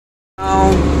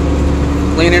Now,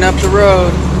 cleaning up the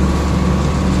road.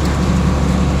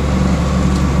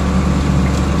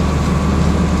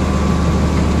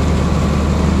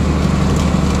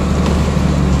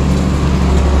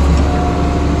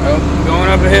 Oh, going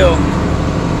up a hill.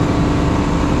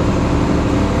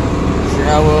 Sure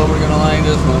how well we're gonna lay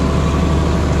this one.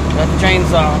 Got the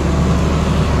chainsaw.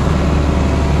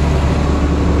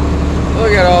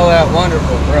 Look at all that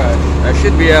wonderful brush. I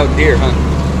should be out deer hunting.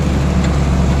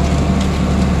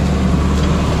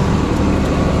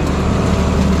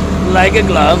 Like a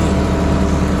glove.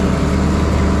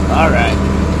 Alright.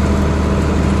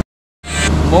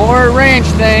 More ranch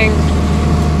things.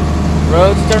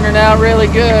 Road's turning out really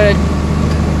good.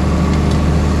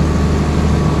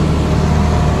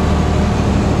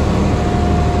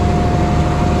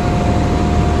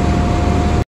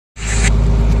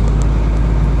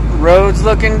 Road's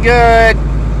looking good.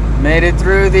 Made it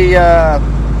through the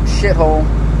shithole.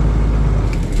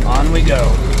 On we go.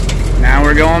 Now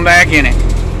we're going back in it.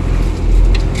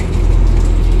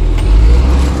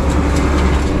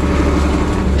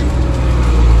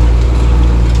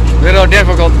 Little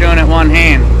difficult doing it one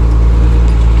hand.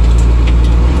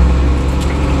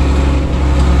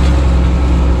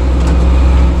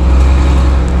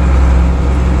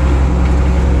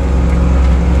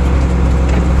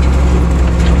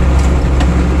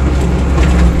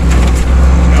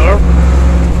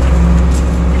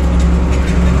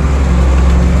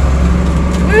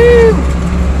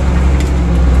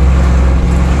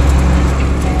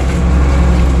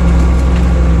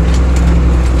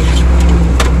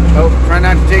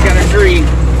 Not to take out a tree.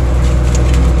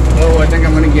 Oh, I think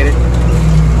I'm gonna get it.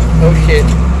 Oh shit.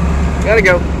 Gotta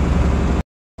go.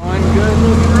 One good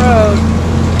looking road.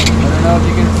 I don't know if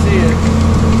you can see it.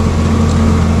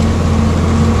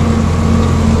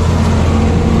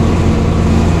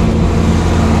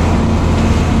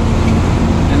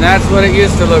 And that's what it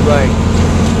used to look like.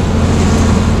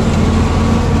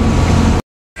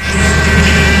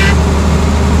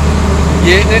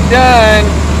 Getting it done.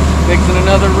 Fixing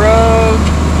another road.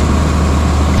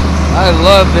 I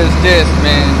love this disc,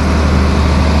 man.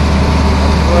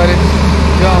 That's what it's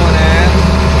going at.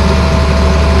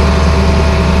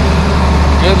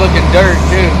 Good looking dirt,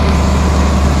 too.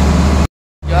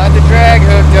 Got the drag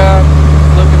hooked up.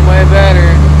 It's looking way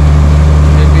better.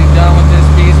 Should be done with this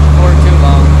piece before too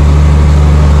long.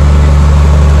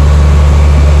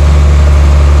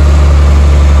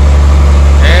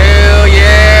 Hell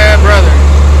yeah, brother.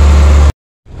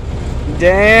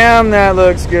 Damn, that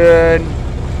looks good.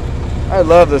 I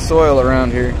love the soil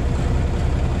around here.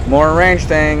 More ranch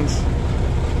things.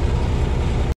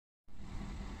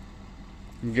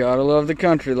 You gotta love the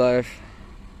country life.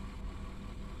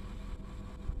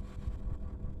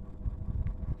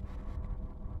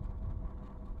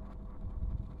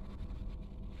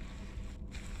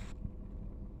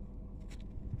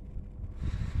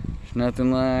 There's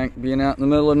nothing like being out in the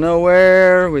middle of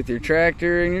nowhere with your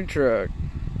tractor and your truck.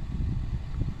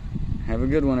 Have a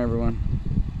good one, everyone.